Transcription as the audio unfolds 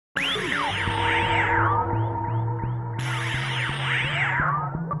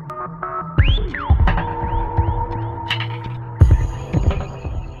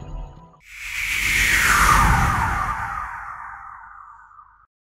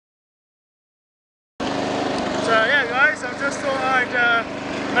just thought I'd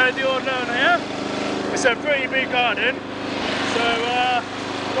mow the old lawn here. It's a pretty big garden, so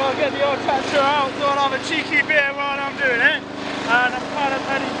I'll get the old tractor out, so I'll have a cheeky beer while I'm doing it. And I'm kind of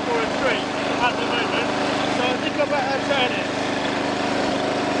heading for a tree at the moment, so I think I better turn it.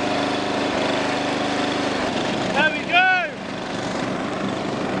 There we go!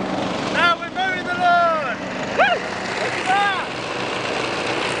 Now we're mowing the lawn! Woo! Look at that!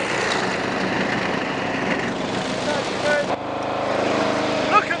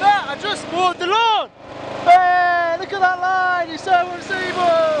 Look at that! I just mowed the lawn! Hey! Look at that line! It's so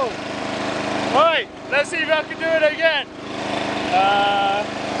unstable! Right, let's see if I can do it again.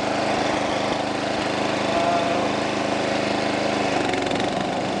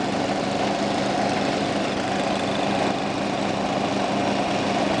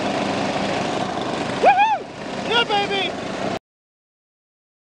 Woohoo! Yeah, baby!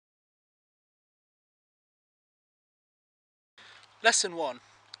 Lesson 1.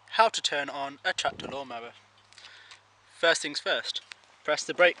 How to turn on a tractor lawnmower. First things first, press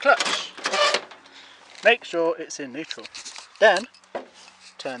the brake clutch. Make sure it's in neutral. Then,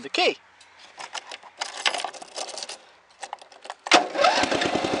 turn the key.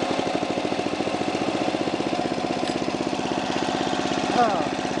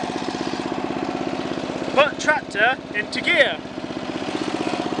 Put tractor into gear.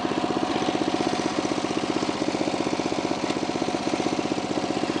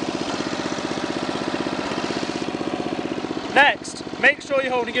 Next, make sure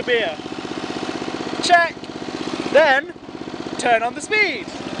you're holding your beer. Check! Then, turn on the speed.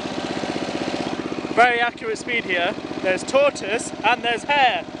 Very accurate speed here. There's tortoise and there's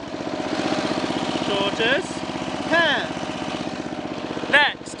hare. Tortoise, hare.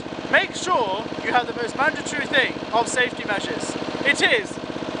 Next, make sure you have the most mandatory thing of safety measures. It is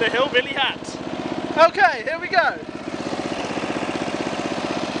the hillbilly hat. Okay, here we go.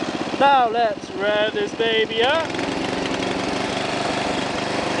 Now let's rev this baby up.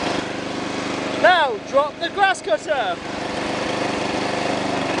 Now drop the grass cutter.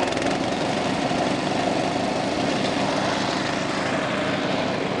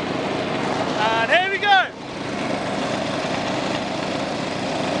 And here we go.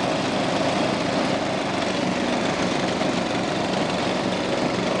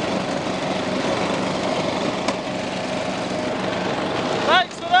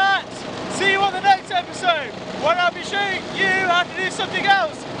 Thanks for that. See you on the next episode when I'll be showing you how to do something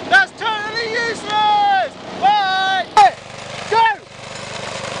else that's totally useless! Bye! Hey, go!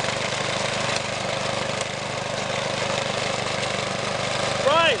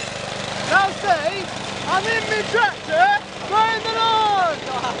 Right, now say, I'm in my tractor, mowing the lawn!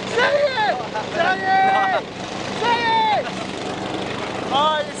 Say it! Say it! Say it!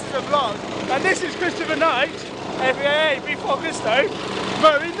 Hi, this is a vlog, and this is Christopher Knight, aka before Christo,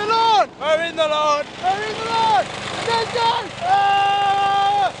 mowing the lawn! Mowing the lawn! Mowing the lawn! Let's go! Ah!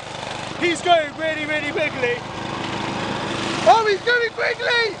 He's going really, really quickly. Oh, he's going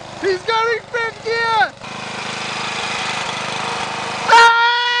quickly! He's going fifth gear! Ah!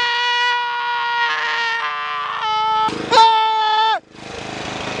 Ah!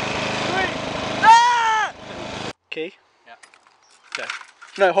 Wait. Ah! Key? Yeah. Okay.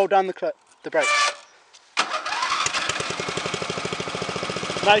 No, hold down the brake.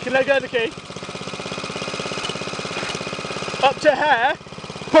 Now you can let go of the key. Up to hare.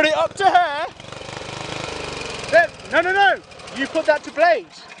 Put it up to hare. No, no, no. You put that to blade.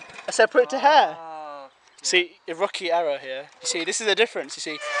 I said put it to hare. Yeah. See, a rookie error here. You see, this is the difference. You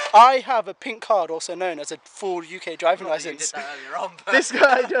see, I have a pink card, also known as a full UK driving licence. You did that earlier on, but this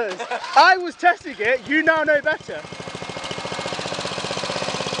guy does. I was testing it. You now know better.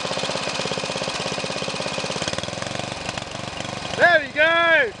 There we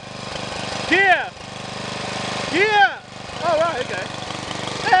go. Gear. Gear. Oh, right, okay.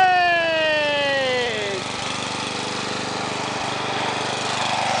 Hey!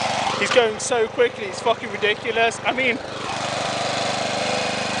 He's going so quickly, it's fucking ridiculous. I mean...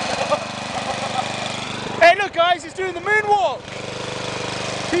 Hey, look guys, he's doing the moonwalk!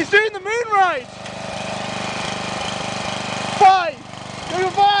 He's doing the moon ride! 5! Go to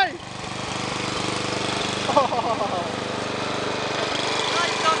 5! Oh.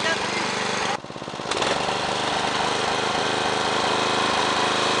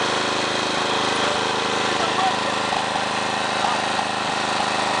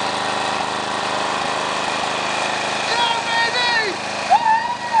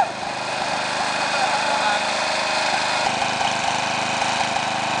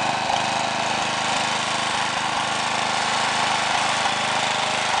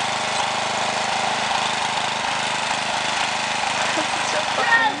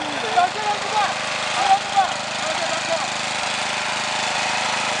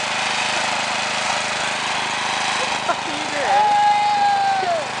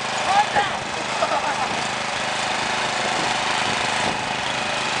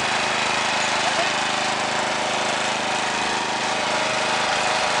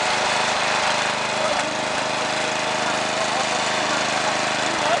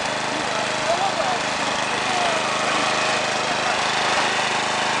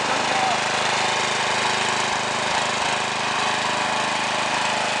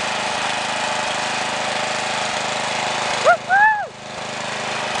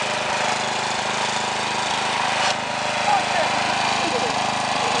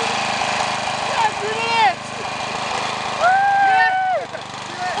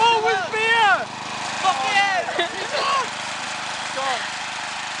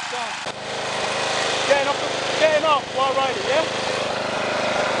 Getting off while riding, yeah?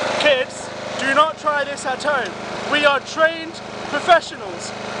 Kids, do not try this at home. We are trained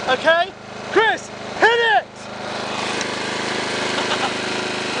professionals, okay? Chris, hit it!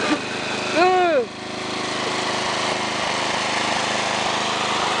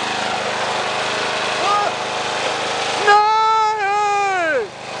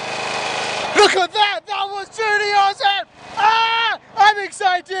 Look at that! That was truly awesome! Ah! I'm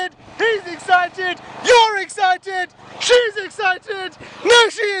excited! He's excited! You're excited! She's excited! No,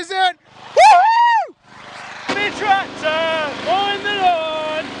 she isn't! Woohoo! Me tractor mowing the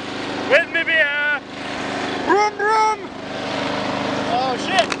lawn with me beer. Brum brum! Oh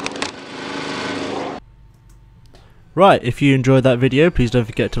shit! Right, if you enjoyed that video, please don't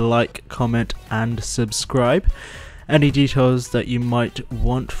forget to like, comment and subscribe. Any details that you might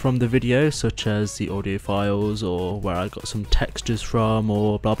want from the video, such as the audio files or where I got some textures from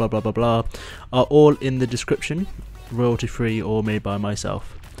or blah blah blah blah blah, are all in the description, royalty free or made by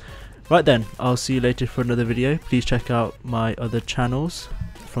myself. Right then, I'll see you later for another video. Please check out my other channels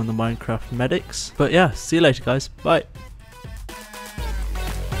from the Minecraft Medics. But yeah, see you later guys, bye.